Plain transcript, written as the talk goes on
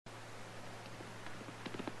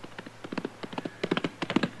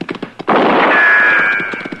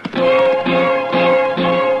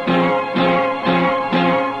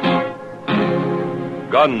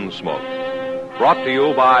Gunsmoke, brought to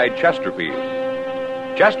you by Chesterfield.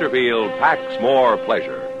 Chesterfield packs more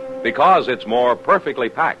pleasure because it's more perfectly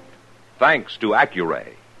packed, thanks to Accuray.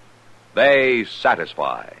 They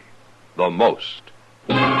satisfy the most.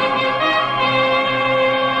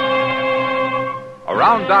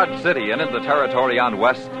 Around Dodge City and in the territory on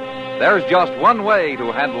West, there's just one way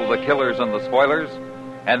to handle the killers and the spoilers,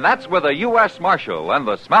 and that's with a U.S. Marshal and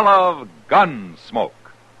the smell of Gunsmoke.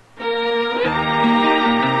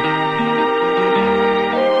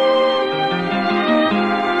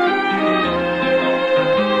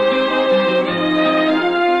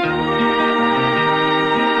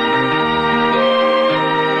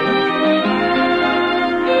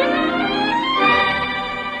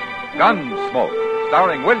 Gunsmoke,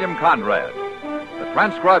 starring William Conrad, the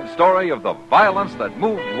transcribed story of the violence that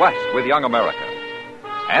moved west with young America,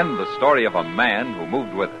 and the story of a man who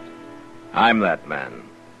moved with it. I'm that man,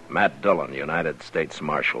 Matt Dillon, United States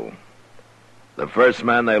Marshal. The first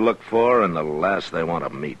man they look for and the last they want to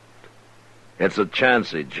meet. It's a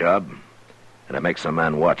chancy job, and it makes a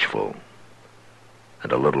man watchful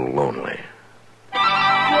and a little lonely.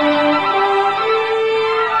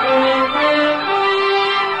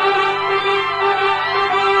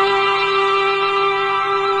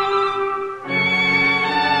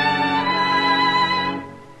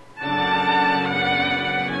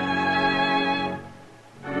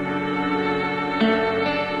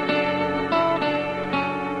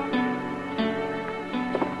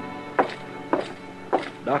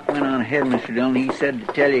 Doc went on ahead, Mr. Dillon. He said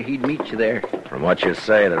to tell you he'd meet you there. From what you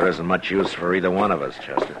say, there isn't much use for either one of us,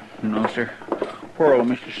 Chester. No, sir. Poor old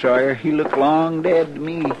Mr. Sawyer. He looked long dead to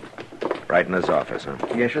me. Right in his office, huh?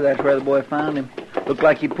 Yes, sir. That's where the boy found him. Looked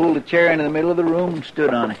like he pulled a chair into the middle of the room and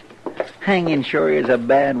stood on it. Hanging sure is a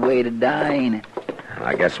bad way to die, ain't it?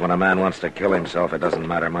 I guess when a man wants to kill himself, it doesn't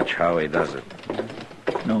matter much how he does it.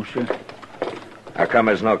 No, sir. How come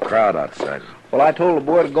there's no crowd outside? Well, I told the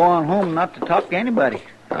boy to go on home, not to talk to anybody.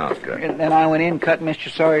 Oh, good. And then I went in, cut Mr.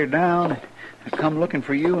 Sawyer down. I come looking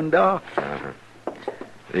for you and Doc. Uh-huh.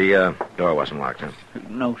 The door wasn't locked, huh?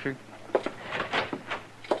 No, sir.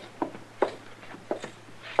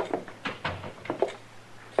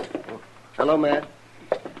 Hello, Matt.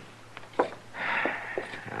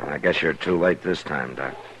 I guess you're too late this time,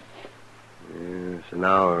 Doc. Yes, an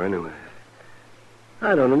hour anyway.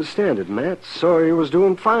 I don't understand it, Matt. Sawyer was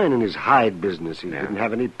doing fine in his hide business. He didn't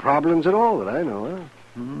have any problems at all that I know of.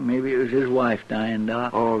 Maybe it was his wife dying,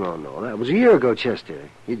 Doc. Oh, no. That was a year ago, Chester.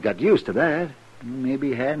 He'd got used to that. Maybe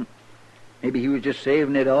he hadn't. Maybe he was just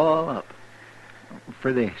saving it all up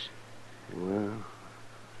for this. Well,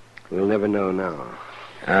 we'll never know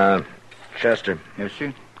now. Chester. Yes,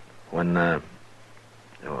 sir? When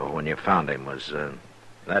you found him, was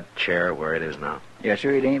that chair where it is now? Yes,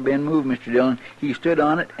 sir. It ain't been moved, Mr. Dillon. He stood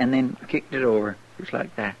on it and then kicked it over, just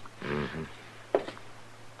like that. Mm-hmm.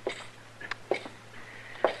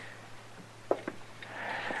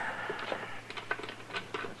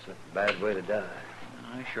 That's a bad way to die.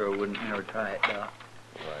 I sure wouldn't never try it, Doc.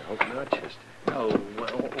 Well, I hope not, Chester. No,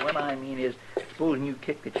 what I mean is, supposing you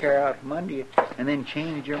kick the chair out from under you and then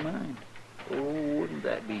change your mind. Oh, wouldn't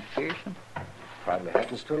that be fearsome? Probably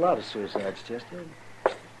happens to a lot of suicides, Chester.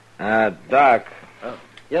 Doc. Oh,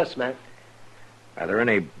 yes, Matt. Are there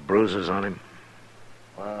any bruises on him?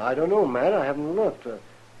 I don't know, Matt. I haven't looked.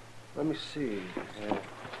 Let me see.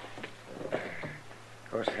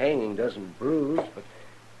 Of course, hanging doesn't bruise, but...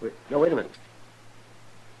 wait a minute.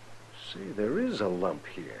 See, there is a lump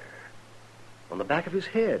here. On the back of his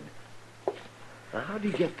head. Now, how'd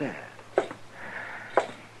you get that?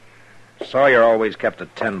 Sawyer always kept a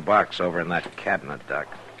tin box over in that cabinet, Doc.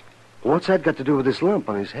 What's that got to do with this lump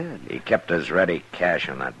on his head? He kept his ready cash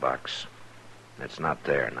in that box. It's not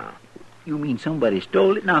there now. You mean somebody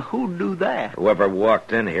stole it? Now, who'd do that? Whoever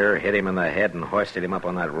walked in here hit him in the head and hoisted him up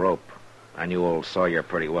on that rope. I knew old Sawyer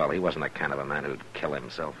pretty well. He wasn't the kind of a man who'd kill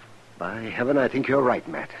himself. By heaven, I think you're right,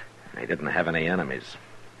 Matt. He didn't have any enemies.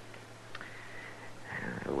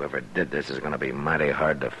 Whoever did this is going to be mighty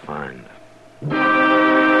hard to find.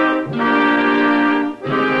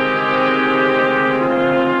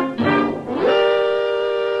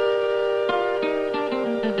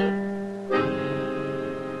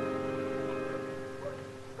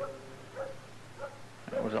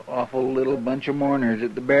 That was an awful little bunch of mourners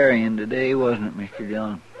at the burying today, wasn't it, Mr.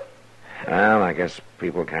 Dillon? Well, I guess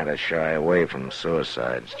people kind of shy away from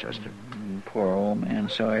suicides, Chester. Poor old man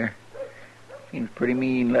Sawyer. Seems pretty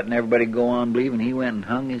mean letting everybody go on believing he went and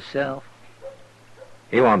hung himself.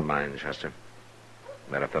 He won't mind, Chester.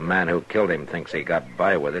 But if the man who killed him thinks he got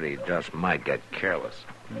by with it, he just might get careless.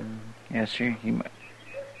 Yes, sir. He might.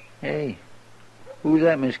 Hey, Who's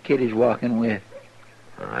that Miss Kitty's walking with?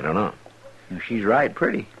 I don't know. She's right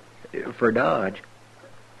pretty. For Dodge.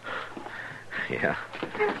 Yeah.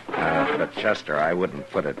 But, Chester, I wouldn't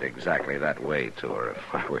put it exactly that way to her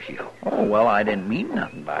if I were you. Oh, well, I didn't mean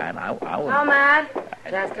nothing by it. I would... Oh, Matt.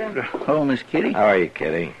 Chester. Hello, Miss Kitty. How are you,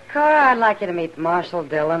 Kitty? Cora, I'd like you to meet Marshall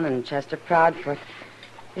Dillon and Chester Proudfoot.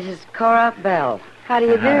 This is Cora Bell. How do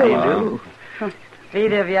you do? How do you do? If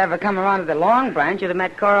either of you ever come around to the Long Branch, you'd have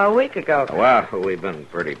met Cora a week ago. Well, we've been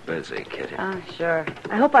pretty busy, Kitty. Oh, sure.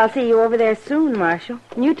 I hope I'll see you over there soon, Marshall.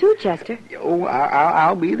 And you too, Chester. Oh,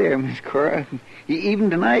 I'll be there, Miss Cora. Even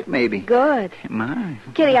tonight, maybe. Good. My.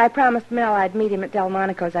 Kitty, I promised Mel I'd meet him at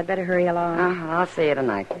Delmonico's. I'd better hurry along. I'll see you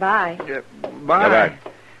tonight. Bye. Bye. Bye-bye.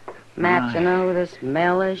 Matt, you know who this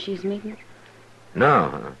Mel is she's meeting? No,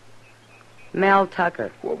 huh? Mel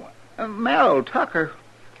Tucker. Mel Tucker.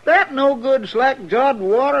 That no good, slack-jawed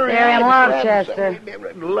water. They're in love, Chester.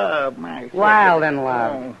 Love, my. Wild in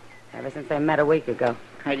love. Oh, Ever since they met a week ago.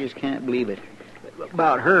 I just can't believe it.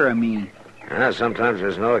 About her, I mean. Sometimes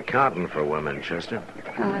there's no accounting for women, Chester.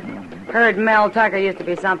 Heard Mel Tucker used to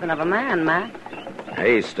be something of a man, Matt.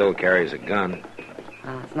 He still carries a gun.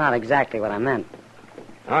 Well, it's not exactly what I meant.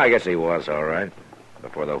 Oh, I guess he was all right.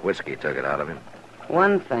 Before the whiskey took it out of him.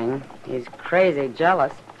 One thing, he's crazy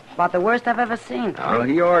jealous. About the worst I've ever seen. Well,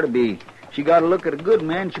 he ought to be. She got to look at a good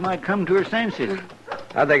man, she might come to her senses.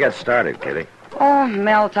 How'd they get started, Kitty? Oh,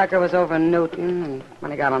 Mel Tucker was over in Newton, and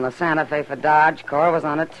when he got on the Santa Fe for Dodge, Cora was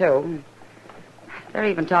on it, too. They're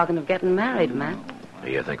even talking of getting married, Matt. Do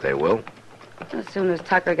you think they will? As soon as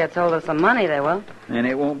Tucker gets hold of some money, they will. And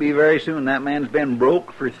it won't be very soon. That man's been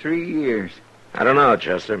broke for 3 years. I don't know,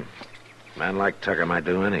 Chester. A man like Tucker might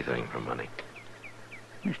do anything for money.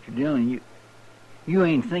 Mr. Dillon, you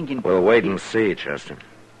ain't thinking... We'll wait and see, Chester.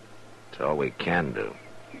 It's all we can do.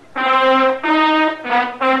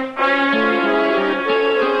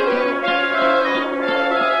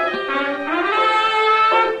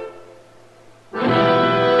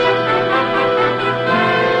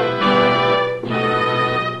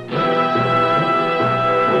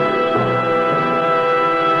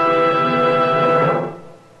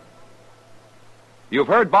 You've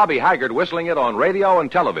heard Bobby Haggard whistling it on radio and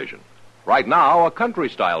television. Right now, a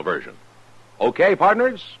country-style version. Okay,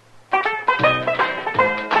 partners?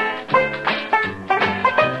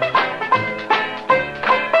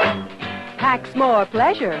 Packs more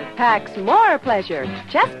pleasure, packs more pleasure.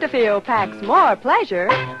 Chesterfield packs more pleasure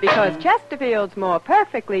because Chesterfield's more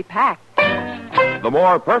perfectly packed. The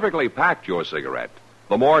more perfectly packed your cigarette,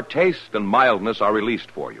 the more taste and mildness are released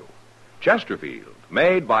for you. Chesterfield,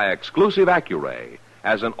 made by exclusive Accuray,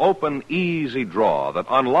 has an open, easy draw that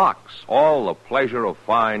unlocks all the pleasure of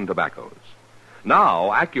fine tobaccos. Now,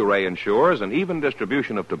 Accuray ensures an even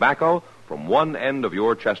distribution of tobacco from one end of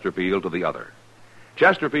your Chesterfield to the other.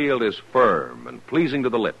 Chesterfield is firm and pleasing to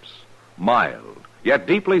the lips, mild, yet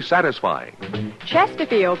deeply satisfying.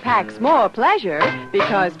 Chesterfield packs more pleasure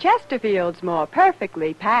because Chesterfield's more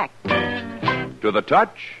perfectly packed. To the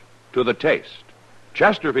touch, to the taste,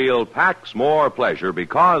 Chesterfield packs more pleasure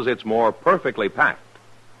because it's more perfectly packed.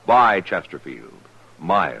 By Chesterfield,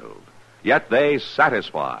 mild, yet they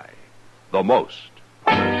satisfy the most.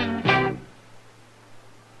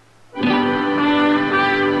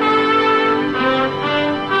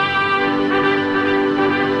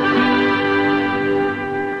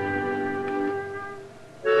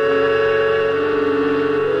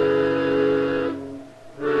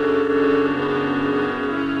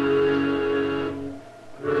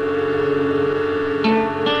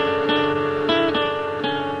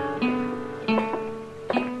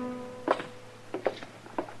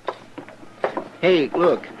 Hey,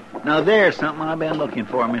 look. Now, there's something I've been looking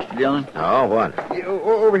for, Mr. Dillon. Oh, what?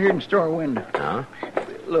 Over here in the store window. Huh?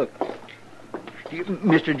 Look.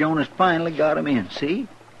 Mr. Jonas finally got him in, see?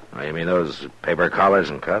 Oh, you mean those paper collars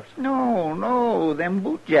and cuffs? No, them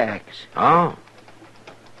boot jacks. Oh.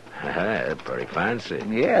 They're pretty fancy.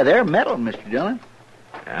 Yeah, they're metal, Mr. Dillon.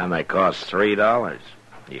 And they cost $3.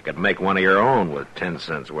 You could make one of your own with 10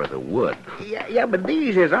 cents worth of wood. Yeah, but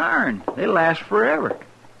these is iron. They last forever.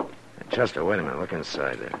 Chester, wait a minute. Look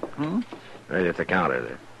inside there. Hmm? Right at the counter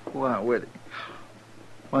there. Why,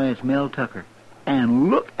 it's Mel Tucker. And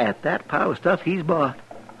look at that pile of stuff he's bought.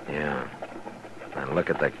 Yeah. And look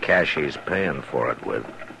at the cash he's paying for it with.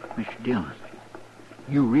 Mr. Dillon,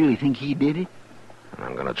 you really think he did it?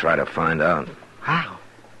 I'm going to try to find out. How?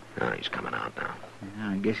 Oh, he's coming out now.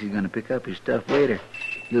 I guess he's going to pick up his stuff later.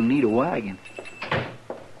 He'll need a wagon.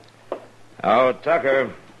 Oh,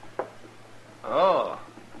 Tucker. Oh.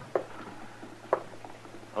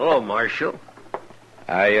 Hello, Marshal.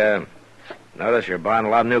 I notice you're buying a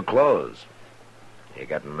lot of new clothes. You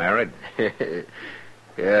getting married?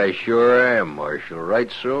 Yeah, I sure am, Marshal.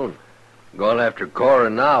 Right soon. Going after Cora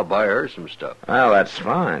now, buy her some stuff. Well, that's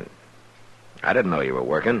fine. I didn't know you were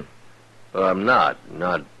working. Well, I'm not.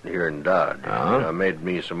 Not here in Dodge. Oh? I made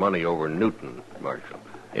me some money over in Newton, Marshal.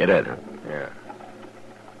 You did, huh? Yeah.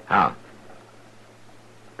 How?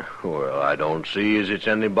 Well, I don't see as it's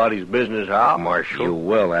anybody's business how, Marshal. You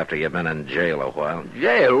will after you've been in jail a while.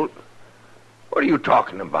 Jail? What are you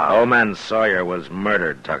talking about? Old man Sawyer was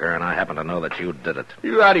murdered, Tucker, and I happen to know that you did it.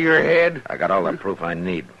 You out of your head? I got all the proof I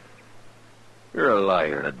need. You're a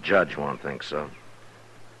liar. The judge won't think so.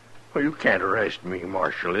 Well, you can't arrest me,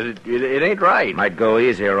 Marshal. It ain't right. Might go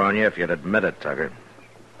easier on you if you'd admit it, Tucker.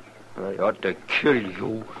 I ought to kill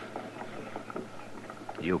you.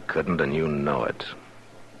 You couldn't, and you know it.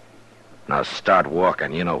 Now start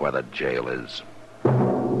walking. You know where the jail is.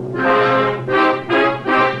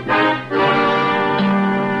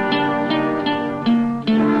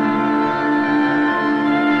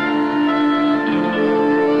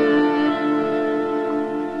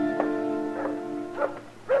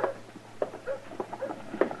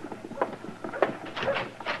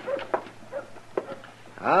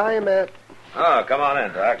 Hi, Matt. Oh, come on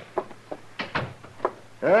in, Doc.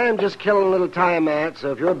 I'm just killing a little time, Matt,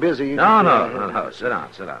 so if you're busy... you No. can- Sit down.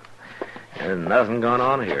 There's nothing going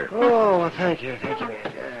on here. Oh, well, thank you,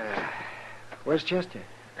 Matt. Where's Chester?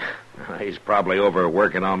 He's probably over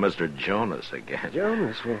working on Mr. Jonas again.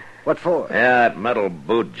 Jonas? Well, what for? Yeah, that metal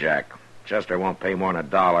boot jack. Chester won't pay more than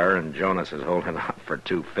 $1, and Jonas is holding out for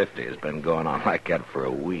 $2.50. It's been going on like that for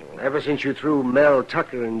a week. Ever since you threw Mel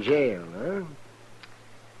Tucker in jail, huh?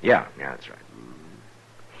 Yeah, that's right.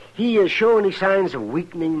 He show any signs of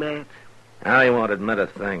weakening, Matt? Now he won't admit a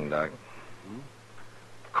thing, Doc.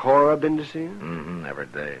 Cora been to see him? Mm-hmm, every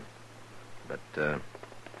day. But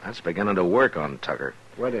that's beginning to work on Tucker.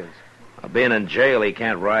 What is? Being in jail, he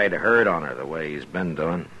can't ride herd on her the way he's been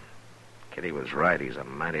doing. Kitty was right. He's a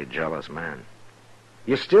mighty jealous man.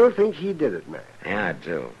 You still think he did it, Matt? Yeah, I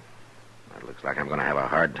do. It looks like I'm going to have a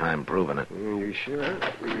hard time proving it. You sure?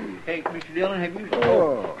 Hey, Mr. Dillon, have you...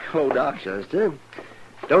 Oh. Hello, Doc. Chester.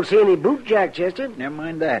 Don't see any boot jack, Chester. Never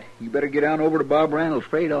mind that. You better get on over to Bob Randall's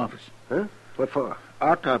freight office. Huh? What for?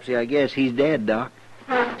 Autopsy, I guess. He's dead, Doc.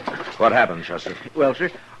 What happened, Chester? Well, sir,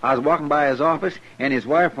 I was walking by his office, and his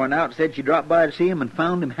wife went out and said she dropped by to see him and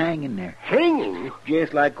found him hanging there. Hanging?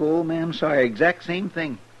 Just like old man Sawyer. Exact same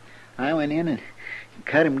thing. I went in and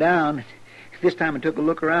cut him down. This time I took a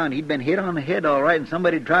look around. He'd been hit on the head all right, and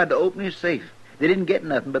somebody tried to open his safe. They didn't get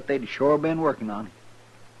nothing, but they'd sure been working on him.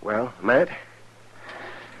 Well, Matt?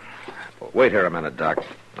 Wait here a minute, Doc.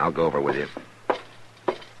 I'll go over with you.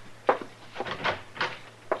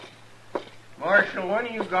 Marshal, when are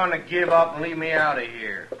you going to give up and leave me out of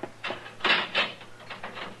here?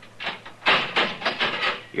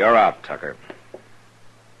 You're out, Tucker.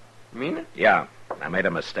 Mean it? Yeah, I made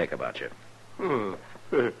a mistake about you.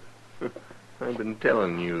 I've been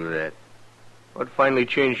telling you that. What finally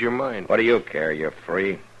changed your mind? What do you care? You're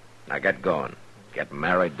free. Now get going. Get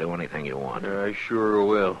married, do anything you want. I sure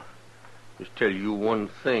will. Just tell you one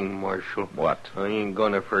thing, Marshal. What? I ain't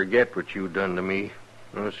gonna forget what you done to me.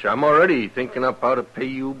 I'm already thinking up how to pay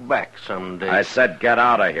you back someday. I said get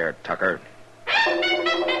out of here, Tucker.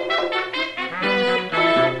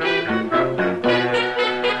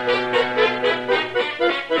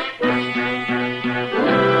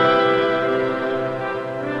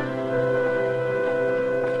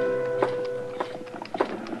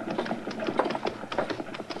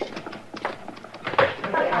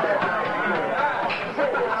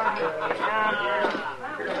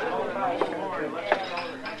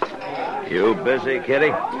 You busy, Kitty?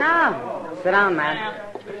 No. Sit down, man.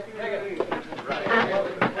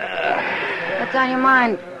 What's on your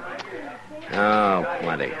mind? Oh,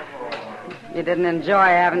 plenty. You didn't enjoy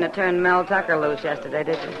having to turn Mel Tucker loose yesterday,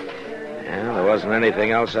 did you? Yeah, there wasn't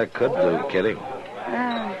anything else I could do, Kitty.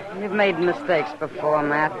 Well, you've made mistakes before,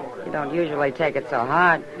 Matt. You don't usually take it so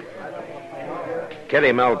hard.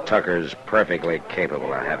 Kitty, Mel Tucker's perfectly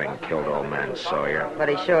capable of having killed old man Sawyer. But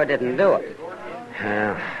he sure didn't do it.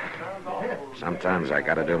 Yeah. Sometimes I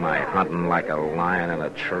gotta do my hunting like a lion in a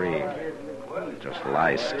tree. Just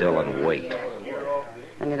lie still and wait.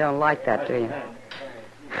 And you don't like that, do you?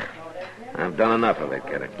 I've done enough of it,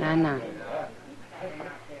 Kitty. I know.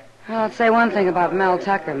 Well, I'll say one thing about Mel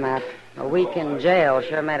Tucker, Matt. A week in jail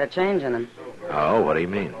sure made a change in him. Oh, what do you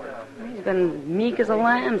mean? He's been meek as a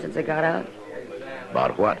lamb since he got out.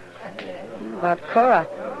 About what? About Cora.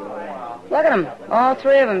 Look at them. All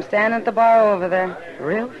three of them standing at the bar over there.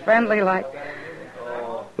 Real friendly like.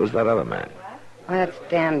 Who's that other man? Oh, that's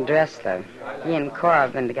Dan Dressler. He and Cora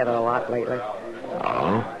have been together a lot lately.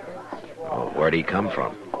 Oh? Well, where'd he come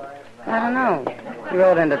from? I don't know. He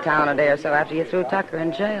rode into town a day or so after you threw Tucker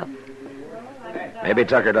in jail. Maybe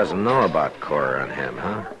Tucker doesn't know about Cora and him,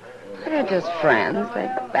 huh? They're just friends. They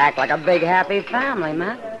act like a big, happy family,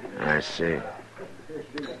 Matt. I see.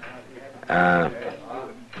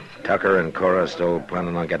 Tucker and Cora still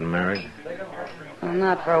planning on getting married? Well,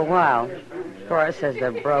 not for a while. Cora says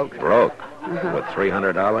they're broke. Broke? With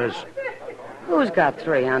 $300? Who's got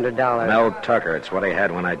 $300? Mel Tucker. It's what he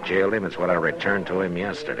had when I jailed him. It's what I returned to him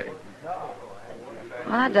yesterday.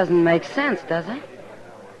 Well, that doesn't make sense, does it?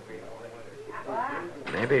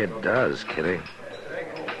 Maybe it does, Kitty.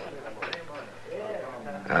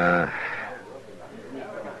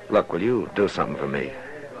 Look, will you do something for me?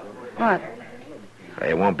 What?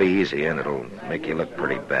 It won't be easy, and it'll make you look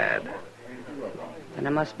pretty bad. Then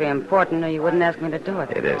it must be important, or you wouldn't ask me to do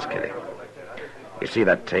it. It is, Kitty. You see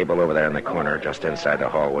that table over there in the corner, just inside the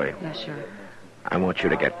hallway? Yeah, sure. I want you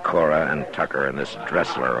to get Cora and Tucker and this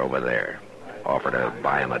Dressler over there. Offer to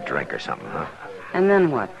buy him a drink or something, huh? And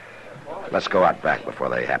then what? Let's go out back before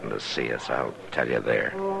they happen to see us. I'll tell you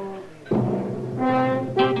there.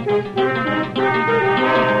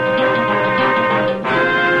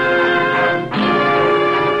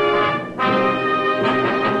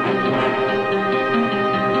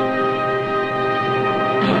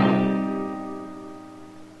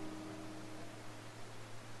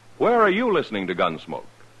 Where are you listening to Gunsmoke?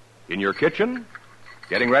 In your kitchen?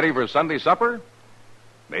 Getting ready for Sunday supper?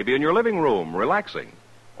 Maybe in your living room, relaxing?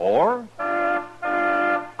 Or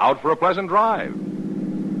out for a pleasant drive?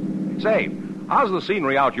 Say, how's the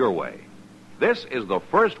scenery out your way? This is the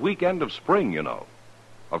first weekend of spring, you know.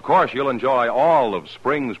 Of course, you'll enjoy all of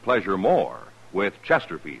spring's pleasure more with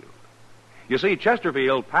Chesterfield. You see,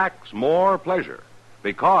 Chesterfield packs more pleasure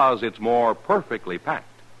because it's more perfectly packed.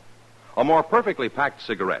 A more perfectly packed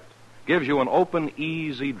cigarette gives you an open,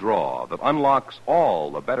 easy draw that unlocks all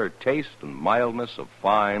the better taste and mildness of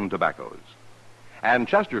fine tobaccos. And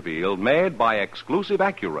Chesterfield, made by exclusive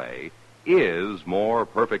Accuray, is more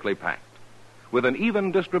perfectly packed, with an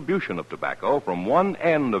even distribution of tobacco from one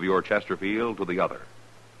end of your Chesterfield to the other.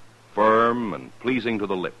 Firm and pleasing to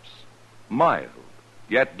the lips, mild,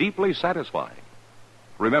 yet deeply satisfying.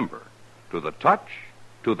 Remember, to the touch,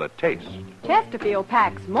 to the taste. Chesterfield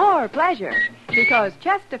packs more pleasure because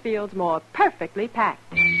Chesterfield's more perfectly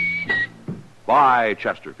packed. By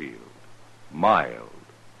Chesterfield. Mild,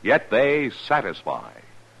 yet they satisfy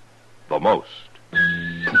the most.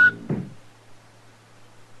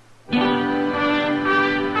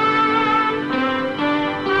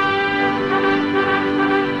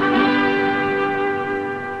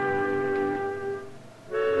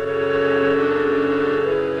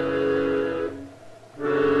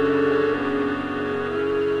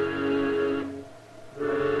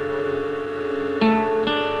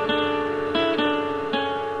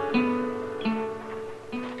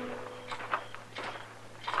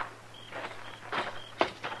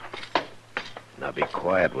 Now be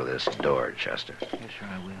quiet with this door, Chester. Yes, sir,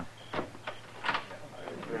 I will.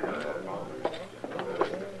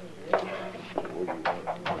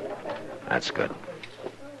 That's good.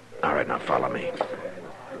 All right, now follow me.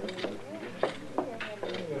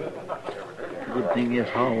 Good thing this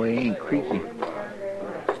hallway ain't creaky.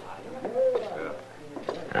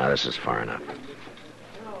 Now, this is far enough.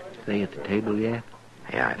 They at the table yet?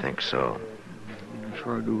 Yeah, I think so. I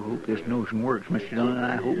sure do hope this notion works, Mr. Dillon.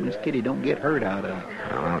 I hope Miss Kitty don't get hurt out of it.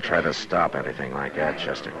 Well, I'll try to stop anything like that,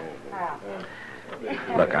 Chester.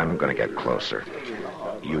 Look, I'm going to get closer.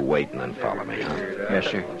 You wait and then follow me, huh? Yes,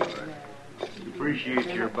 sir. Appreciate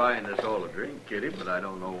your buying us all a drink, Kitty, but I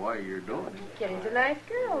don't know why you're doing it. Kitty's a nice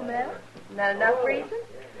girl, Mel. Not enough reason?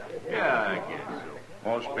 Yeah, I guess so.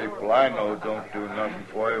 Most people I know don't do nothing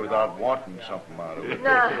for you without wanting something out of it.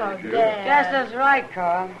 No, Dad. Chester's right,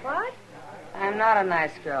 Carl. What? I'm not a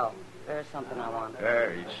nice girl. There's something I want.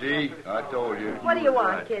 There, you see? I told you. What do you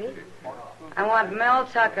want, Kitty? I want Mel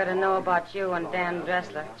Tucker to know about you and Dan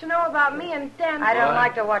Dressler. To know about me and Dan. I don't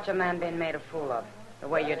like to watch a man being made a fool of, the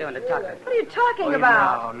way you're doing to Tucker. What are you talking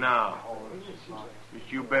about? No. But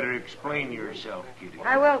you better explain yourself, Kitty.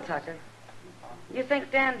 I will, Tucker. You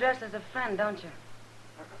think Dan Dressler's a friend, don't you?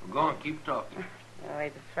 Go on, keep talking. Oh,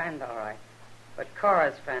 he's a friend, all right. But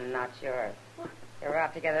Cora's friend, not yours. They were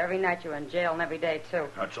out together every night you were in jail and every day, too.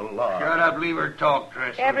 That's a lie. Shut up, leave her talk,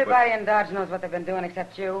 Dressler. Everybody in Dodge knows what they've been doing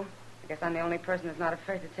except you. I guess I'm the only person that's not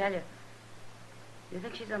afraid to tell you. You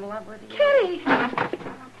think she's in love with you? Kitty!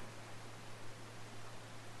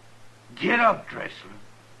 Get up, Dressler.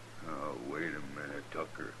 Oh, wait a minute,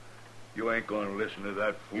 Tucker. You ain't going to listen to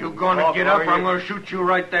that fool. You gonna talk, get up are or I'm you? gonna shoot you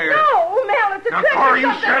right there. No, Mel, Bill. It's a trick. Cora,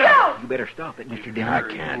 you shut up. You better stop it, Mr. Dillon. I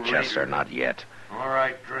can't, Chester, not yet. All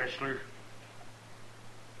right, Dressler.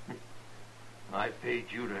 I paid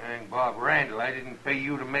you to hang Bob Randall. I didn't pay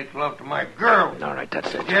you to make love to my girl. All right,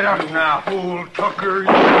 that's it. Get up now. Fool, Tucker.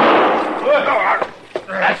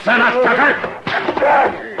 That's enough, Tucker!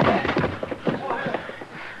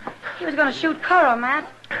 He was going to shoot Cora, Matt.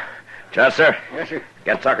 Chester, Yes, sir.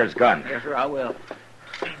 get Tucker's gun. Yes, sir, I will.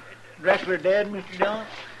 Dressler dead, Mr. Dillon?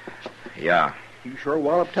 Yeah. You sure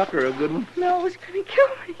walloped Tucker a good one. Mel was going to kill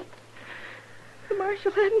me. The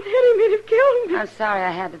marshal hadn't hit him. He'd have killed me. I'm sorry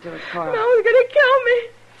I had to do it, Cora. Mel was going to kill me.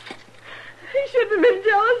 He shouldn't have been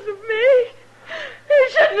jealous of me.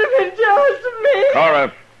 He shouldn't have been jealous of me.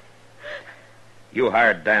 Cora, you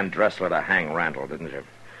hired Dan Dressler to hang Randall, didn't you?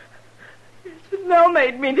 But Mel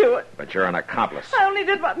made me do it. But you're an accomplice. I only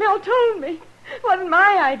did what Mel told me. It wasn't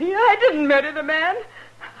my idea. I didn't murder the man.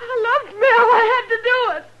 I loved Mel. I had to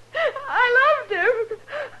do it. I loved him.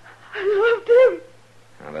 I loved him.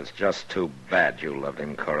 Well, it's just too bad you loved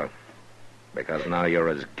him, Cora. Because now you're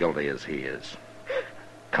as guilty as he is.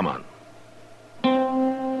 Come on.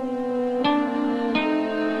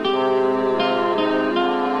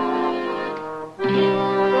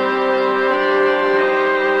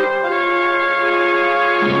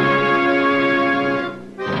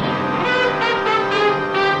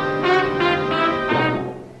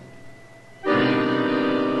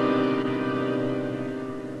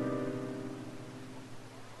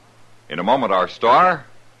 In a moment, our star,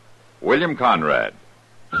 William Conrad.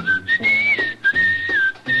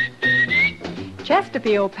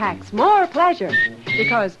 Chesterfield packs more pleasure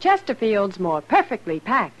because Chesterfield's more perfectly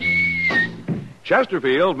packed.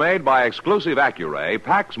 Chesterfield, made by exclusive Accuray,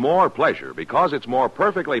 packs more pleasure because it's more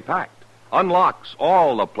perfectly packed. Unlocks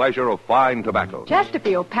all the pleasure of fine tobacco.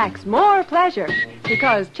 Chesterfield packs more pleasure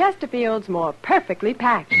because Chesterfield's more perfectly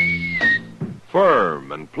packed.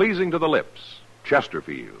 Firm and pleasing to the lips.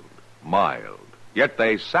 Chesterfield. Mild. Yet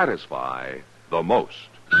they satisfy the most.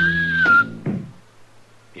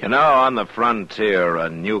 You know, on the frontier, a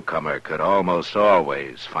newcomer could almost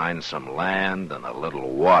always find some land and a little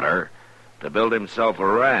water to build himself a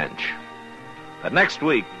ranch. But next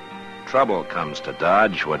week, trouble comes to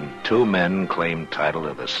Dodge when two men claim title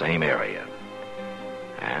to the same area.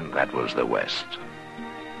 And that was the West.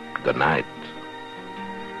 Good night.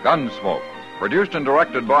 Gunsmoke, produced and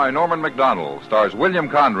directed by Norman MacDonald, stars William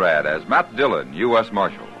Conrad as Matt Dillon, U.S.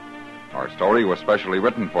 Marshal. Our story was specially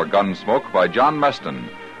written for Gunsmoke by John Meston,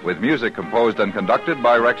 with music composed and conducted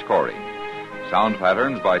by Rex Corey. Sound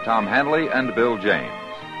patterns by Tom Hanley and Bill James.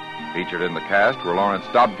 Featured in the cast were Lawrence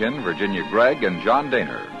Dobkin, Virginia Gregg, and John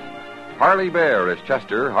Daner. Harley Bear is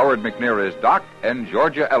Chester, Howard McNear is Doc, and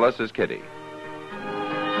Georgia Ellis is Kitty.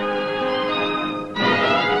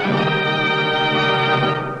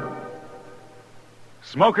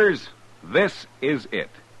 Smokers, this is it.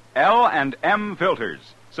 L&M filters.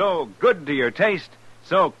 So good to your taste,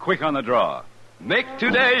 so quick on the draw. Make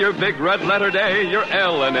today your big red letter day, your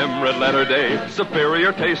L&M red letter day.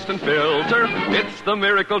 Superior taste and filter, it's the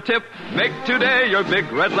miracle tip. Make today your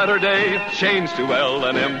big red letter day. Change to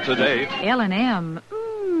L&M today. L&M,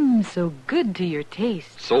 so good to your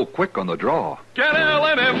taste. So quick on the draw. Get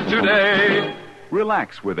L&M today.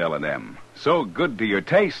 Relax with L&M. So good to your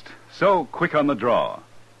taste, so quick on the draw.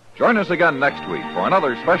 Join us again next week for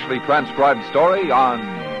another specially transcribed story on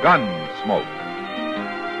Gunsmoke.